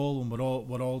gets us all, and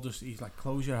we're all just, he's like,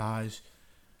 close your eyes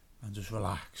and just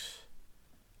relax.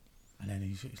 And then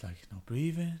he's like, no,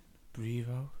 breathe in, breathe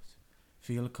out.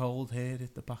 Feel a cold hair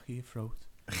at the back of your throat.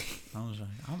 I was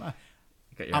like,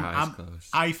 Get your eyes closed.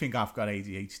 I think I've got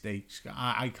ADHD.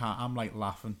 I can't, I'm like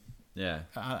laughing. Yeah.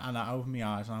 And I open my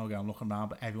eyes and I'm looking around,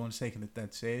 but everyone's taking it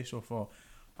dead serious. So I thought,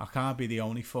 I can't be the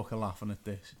only fucker laughing at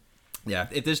this. Yeah,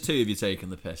 if there's two of you taking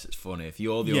the piss, it's funny. If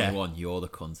you're the only one, you're the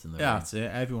cunt in the room. Yeah, that's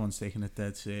it. Everyone's taking it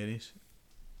dead serious.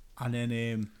 And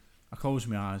then I close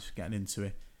my eyes, getting into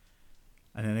it.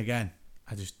 And then again,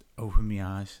 I just open my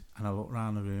eyes and I look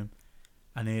around the room.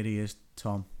 And here he is,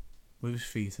 Tom, with his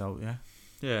feet out, yeah?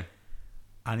 Yeah.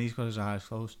 And he's got his eyes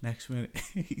closed. Next minute,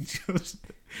 he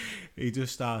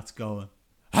just starts going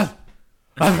like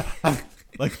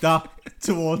that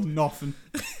toward nothing.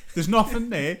 There's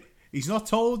nothing there. He's not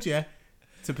told you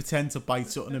to pretend to bite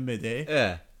something in midair.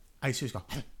 Yeah. I just go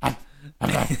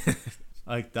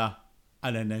like that,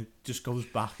 and then it just goes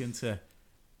back into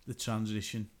the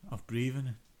transition of breathing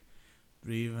in,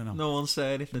 breathing out. No one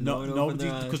said anything. Nobody,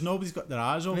 because nobody's got their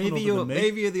eyes open. Maybe other than me.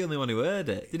 maybe you're the only one who heard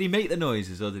it. Did he make the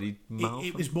noises or did he mouth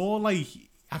It them? was more like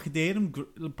I could hear him,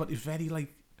 but it's very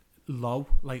like low,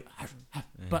 like.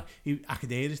 But I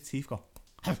could hear his teeth go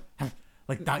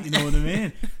like that. You know what I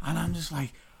mean? And I'm just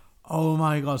like, oh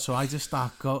my god! So I just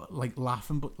start like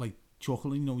laughing, but like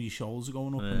chuckling. You know, your shoulders are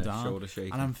going up and down, shoulder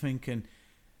shaking. and I'm thinking,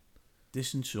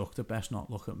 this instructor best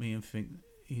not look at me and think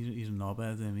he's a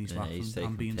knobhead and he's laughing.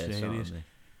 I'm being serious.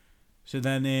 So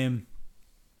then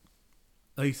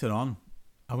later on,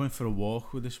 I went for a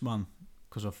walk with this man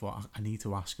because I thought I need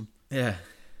to ask him. Yeah.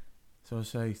 So I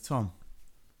say, Tom,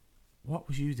 what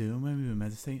was you doing when we were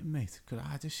meditating, mate? Because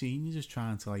I just seen you just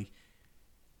trying to like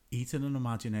eat an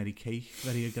imaginary cake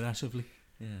very aggressively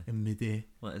in midair.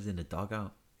 What is in the dog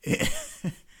out?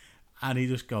 And he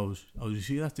just goes, oh, did you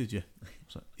see that, did you? I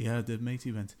was like, yeah, I did, mate.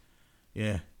 He went,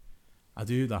 yeah, I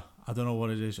do that. I don't know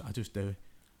what it is. I just do it.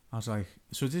 I was like,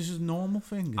 so this is a normal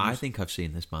thing? I think I've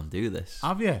seen this man do this.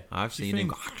 Have you? I've seen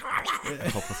him a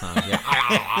couple of times,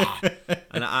 yeah.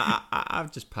 And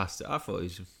I've just passed it. I thought he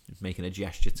was making a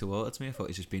gesture towards me. I thought he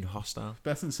was just being hostile.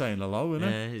 Better than saying hello, isn't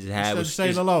it? His hair Instead was of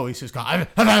saying hello, he's just got...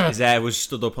 his hair was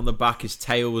stood up on the back, his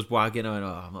tail was wagging. I went,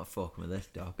 oh, I'm not fucking with this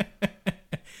dog.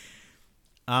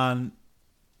 And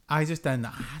I just then I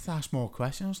had to ask more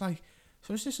questions. I was like,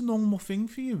 so is this a normal thing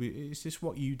for you? Is this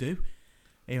what you do?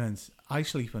 He went, I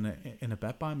sleep in a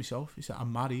bed by myself. He said,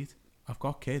 I'm married. I've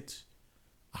got kids.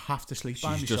 I have to sleep by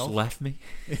myself. She's just left me.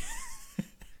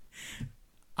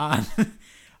 And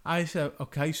I said,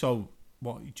 okay, so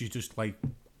what, do you just like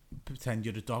pretend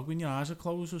you're a dog when your eyes are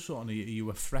closed or something? Are you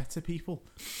a threat to people?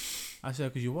 I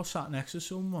said, because you were sat next to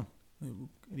someone. And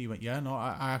he went, yeah, no,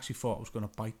 I actually thought I was going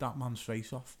to bite that man's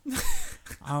face off.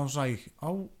 I was like,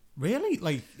 oh, really?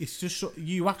 Like, it's just, so,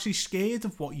 you actually scared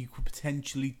of what you could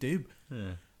potentially do?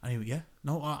 Yeah. And he went, yeah,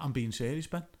 no, I'm being serious,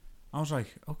 Ben. I was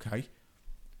like, okay.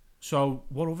 So,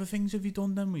 what other things have you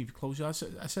done then when you've closed your eyes?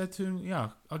 I said to him, yeah,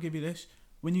 I'll give you this.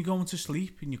 When you're going to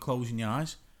sleep and you're closing your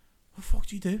eyes, what the fuck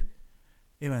do you do?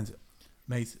 He went,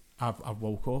 mate, I've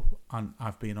woke up and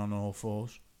I've been on all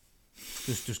fours.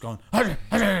 Just going,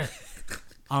 I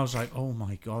was like, oh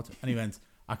my God. And he went,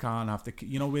 I can't have the...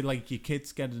 You know, with like your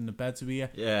kids getting in the bed to be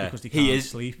because they can't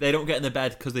sleep. They don't get in the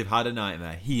bed because they've had a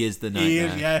nightmare. He is the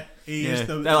nightmare. He is.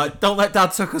 They're like, don't let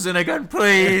Dad tuck us in again,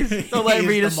 please. Don't let him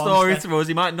read a story to us.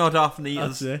 He might nod off and eat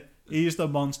us. That's it. He's the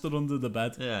monster under the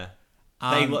bed. Yeah.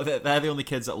 They're the only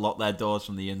kids that lock their doors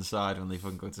from the inside when they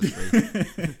fucking go to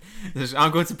sleep.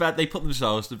 I'm going to bed. They put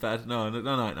themselves to bed. No.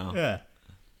 Yeah.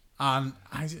 And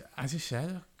I just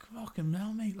said, fucking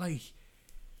hell, mate, like,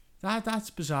 that's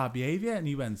bizarre behaviour. And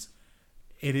he went,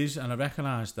 it is, and I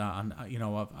recognised that. And, you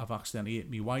know, I've accidentally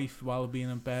hit my wife while being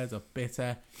in bed. I've bit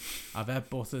her. I've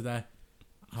headbutted her.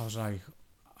 I was like,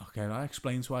 okay, that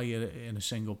explains why you're in a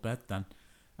single bed then.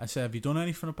 I said, have you done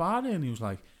anything about it? And he was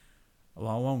like,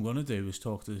 well, what I'm going to do is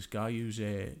talk to this guy who's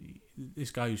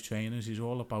training us. He's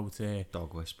all about...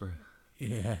 Dog whisperer.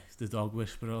 Yeah, the dog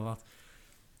whisperer a lot.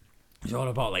 It's all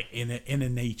about like inner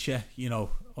nature, you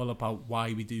know, all about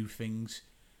why we do things,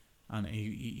 and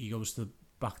he goes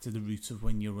back to the roots of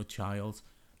when you're a child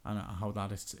and how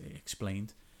that is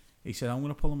explained. He said, I'm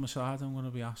going to pull him aside. I'm going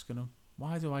to be asking him,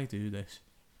 why do I do this?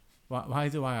 Why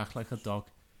do I act like a dog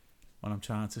when I'm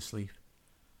trying to sleep?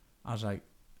 I was like,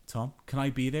 Tom, can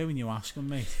I be there when you ask him,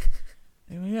 mate?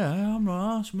 He went, yeah, I'm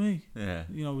not asked me. Yeah,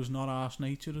 you know, it was not arse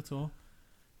nature at all.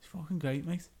 He's fucking great,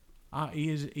 mate.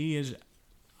 He is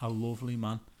a lovely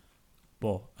man,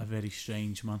 but a very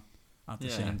strange man at the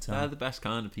same time. They're the best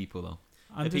kind of people, though.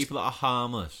 And The people that are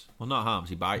harmless. Well, not harmless.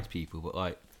 He bites people, but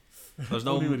like, there's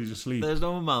no only when he's asleep. There's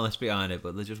no malice behind it,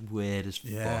 but they're just weird as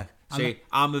Yeah. fuck. See,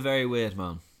 I'm a very weird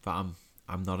man, but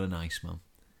I'm not a nice man.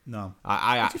 No.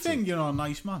 I Do you think you're not a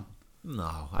nice man?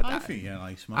 No, I think you're a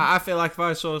nice man. I feel like if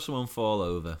I saw someone fall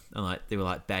over and like they were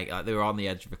like they were on the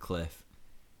edge of a cliff,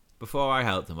 before I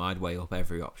helped them, I'd weigh up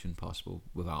every option possible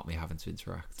without me having to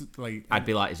interact. Like, I'd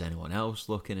be like, is anyone else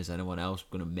looking? Is anyone else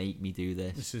going to make me do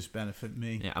this? This is benefit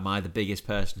me. Yeah, am I the biggest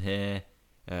person here?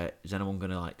 Is anyone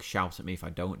going to like shout at me if I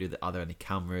don't do that? Are there any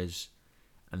cameras?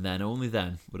 And then only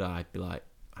then would I be like,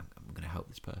 I'm going to help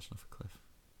this person off a cliff.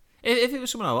 If it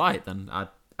was someone I liked, then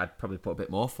I'd probably put a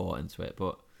bit more thought into it.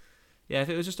 But yeah, if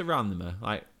it was just a randomer,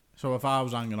 like... So if I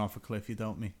was hanging off a cliff, you'd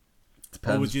help me?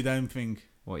 Depends. Or would you then think,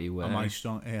 what you wearing? am I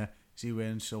strong? Yeah. Is he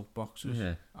wearing silk boxers?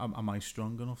 Yeah. Am I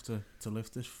strong enough to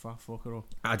lift this fat fucker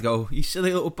up? I'd go, you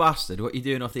silly little bastard, what are you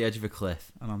doing off the edge of a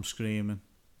cliff? And I'm screaming,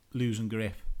 losing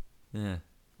grip. Yeah.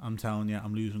 I'm telling you,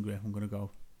 I'm losing grip. I'm going to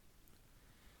go.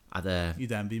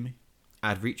 You'd envy me.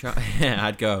 I'd reach out. Yeah,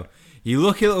 I'd go, you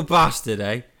lucky little bastard,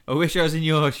 eh? I wish I was in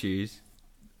your shoes.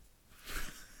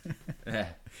 Yeah.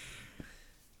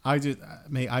 I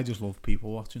just love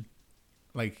people watching.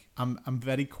 Like, I'm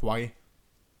very quiet,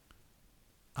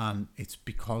 and it's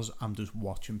because I'm just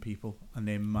watching people and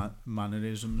their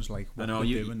mannerisms, like what I know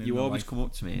they're doing. You always come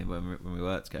up to me when we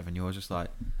work together, and you're just like,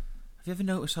 "Have you ever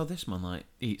noticed how this man like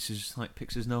picks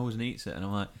his nose and eats it?" And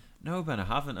I'm like, "No, Ben, I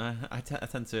haven't. I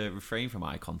tend to refrain from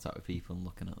eye contact with people and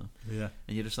looking at them." Yeah.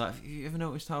 And you're just like, "Have you ever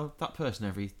noticed how that person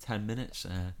every 10 minutes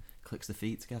clicks their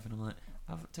feet together?" And I'm like,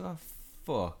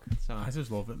 fuck. So, I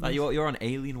just love it. Like you're on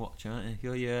Alien Watch, aren't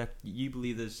you? You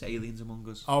believe there's aliens among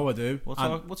us. Oh, I do. We'll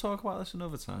talk about this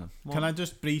another time. Can I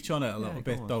just breach on it a little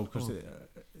bit on, though? Because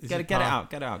get it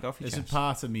out. Go for your It's chest. a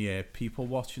part of me people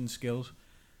watching skills.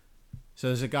 So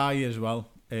there's a guy as well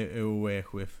who I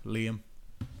work with, Liam.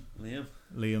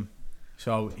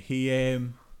 So he's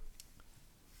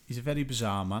a very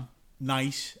bizarre man.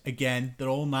 Nice again. They're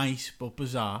all nice but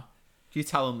bizarre. Do you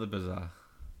tell them the bizarre?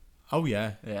 Oh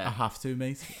yeah. Yeah. I have to,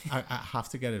 mate. I have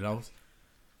to get it out.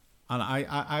 And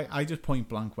I just point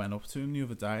blank went up to him the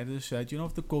other day and I said, you know,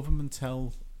 if the government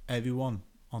tell everyone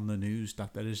on the news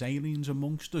that there is aliens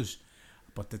amongst us,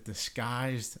 but they're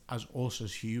disguised as us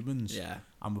as humans, Yeah.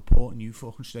 I'm reporting you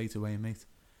fucking straight away, mate.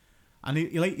 And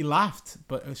he laughed,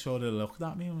 but he sort of looked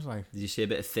at me and was like, Did you see a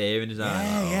bit of fear in his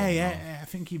eye? yeah. I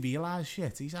think he realised,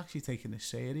 shit, he's actually taking this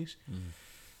serious.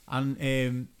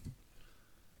 And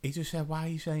he just said, why are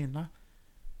you saying that?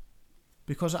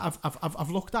 Because I've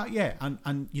looked at you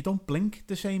and you don't blink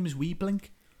the same as we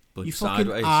blink. But Your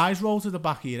fucking eyes roll to the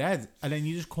back of your head and then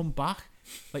you just come back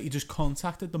like you just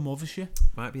contacted the mothership.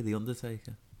 Might be the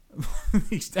Undertaker.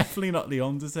 He's definitely not the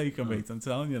Undertaker, mate. I'm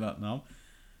telling you that now.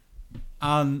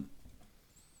 And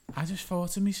I just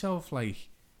thought to myself, like,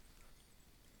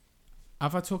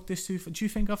 have I took this too far? Do you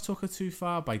think I've took it too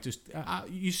far by just...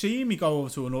 you see me go over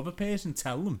to another person,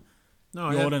 tell them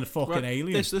you're a fucking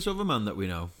alien. This other man that we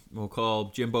know, we'll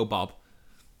call Jimbo Bob.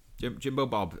 Jimbo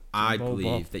Bob, I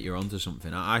believe that you're onto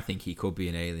something. I think he could be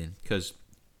an alien because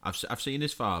I've seen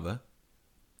his father,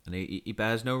 and he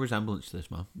bears no resemblance to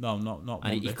this man. No, not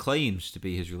and he claims to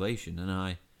be his relation, and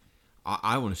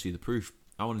I want to see the proof.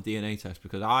 I want a DNA test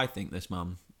because I think this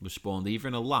man was spawned either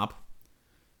in a lab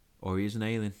or he's an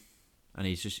alien, and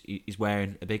he's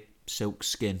wearing a big silk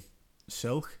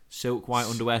white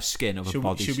underwear skin of a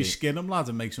body. Should we skin him, lad,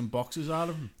 and make some boxes out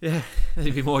of him? Yeah,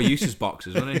 there'd be more use as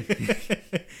boxes, wouldn't he?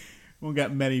 Won't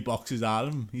get many boxes out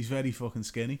of him. He's very fucking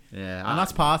skinny. Yeah, and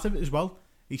that's part of it as well.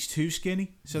 He's too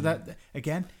skinny. So that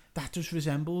again, that just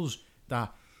resembles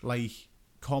that, like,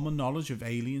 common knowledge of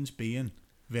aliens being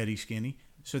very skinny.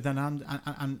 So then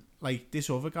and like this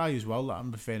other guy as well that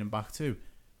I'm referring back to,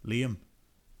 Liam,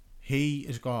 he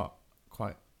has got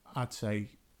quite, I'd say,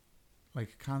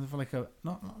 like kind of like a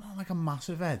not like a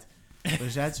massive head, but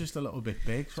his head's just a little bit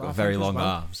big. He's got very long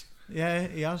arms. Yeah,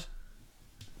 he has.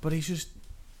 But he's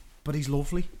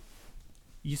lovely.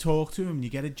 You talk to him, you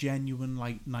get a genuine,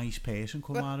 like, nice person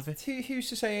come out of it. Who used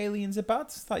to say aliens are bad?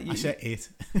 Like I said it.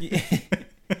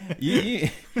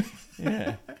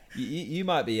 You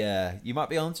might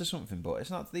be onto something, but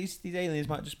it's not. These aliens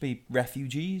might just be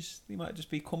refugees. They might just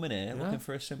be coming here looking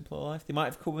for a simpler life. They might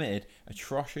have committed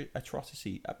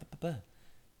atrocity,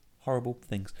 horrible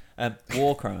things,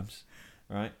 war crimes,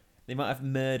 right? They might have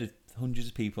murdered hundreds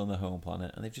of people on their home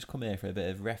planet, and they've just come here for a bit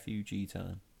of refugee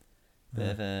time,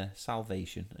 bit of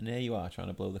salvation. And here you are trying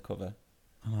to blow the cover.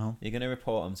 I know. You're going to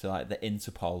report them to like the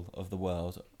Interpol of the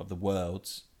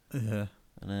worlds. Yeah.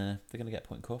 And they're going to get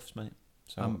put in cuffs, mate.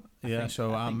 So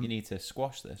I think you need to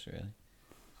squash this, really.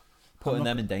 Putting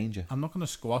them in danger. I'm not going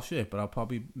to squash it, but I'll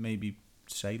probably maybe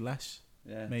say less.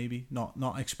 Yeah. Maybe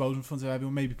not expose in front of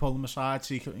everyone. Maybe pull them aside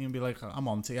secretly and be like, "I'm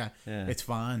on to you. Yeah. It's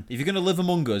fine." If you're going to live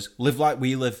among us, live like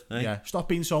we live. Eh? Yeah. Stop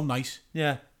being so nice.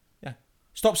 Yeah.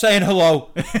 Stop saying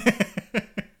hello.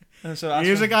 Here's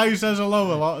a guy who says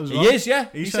hello a lot as well. He is, yeah.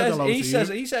 He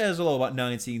says hello about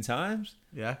 19 times.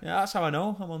 Yeah. Yeah, that's how I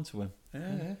know I'm onto him.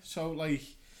 Yeah. So, like,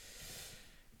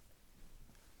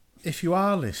 if you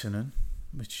are listening,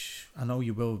 which I know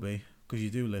you will be, because you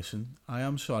do listen, I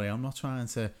am sorry. I'm not trying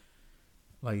to,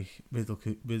 like,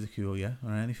 ridicule you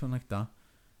or anything like that.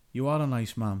 You are a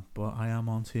nice man, but I am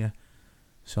onto you.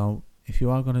 So, if you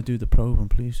are going to do the probing,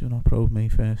 please do not probe me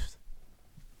first.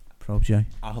 Probe Jay.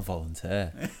 I'll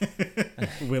volunteer.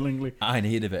 Willingly. I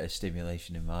need a bit of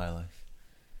stimulation in my life.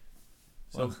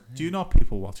 So, do you not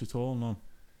people watch at all?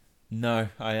 No,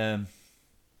 I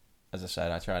as I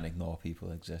said, I try and ignore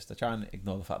people exist. I try and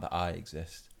ignore the fact that I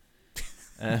exist.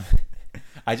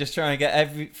 I just try and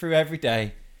get through every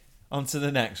day onto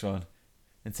the next one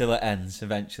until it ends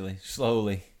eventually,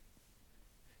 slowly.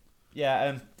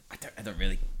 Yeah, I don't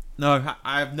really. No,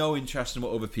 I have no interest in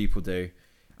what other people do.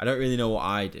 I don't really know what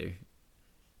I do,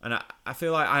 and I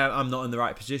feel like I'm not in the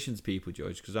right position to people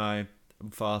judge because I'm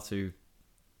far too.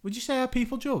 Would you say how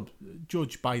people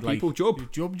judge by like people judge?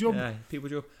 Judge. Yeah, people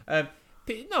judge.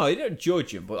 No, you don't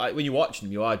judge them, but like when you're watching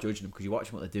them, you are judging them because you're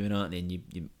watching what they're doing, aren't you? And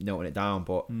you noting it down.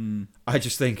 But I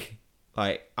just think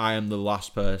like I am the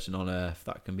last person on earth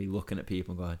that can be looking at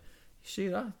people and going, "You see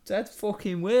that? That's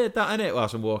fucking weird, that innit?"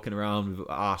 Whilst I'm walking around with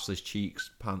arseless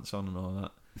cheeks, pants on, and all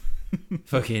that.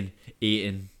 Fucking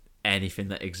eating anything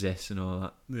that exists and all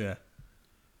that. Yeah.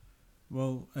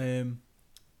 Well,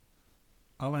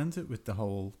 I'll end it with the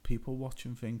whole people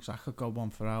watching thing, 'cause I could go on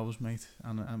for hours, mate,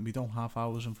 and we don't have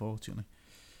hours, unfortunately.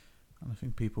 And I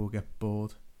think people will get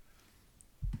bored.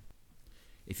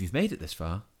 If you've made it this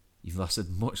far, you've lasted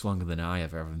much longer than I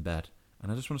ever have in bed,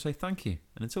 and I just want to say thank you.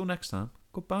 And until next time,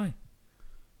 goodbye.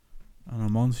 And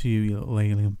I'm on to you, you little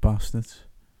alien bastards.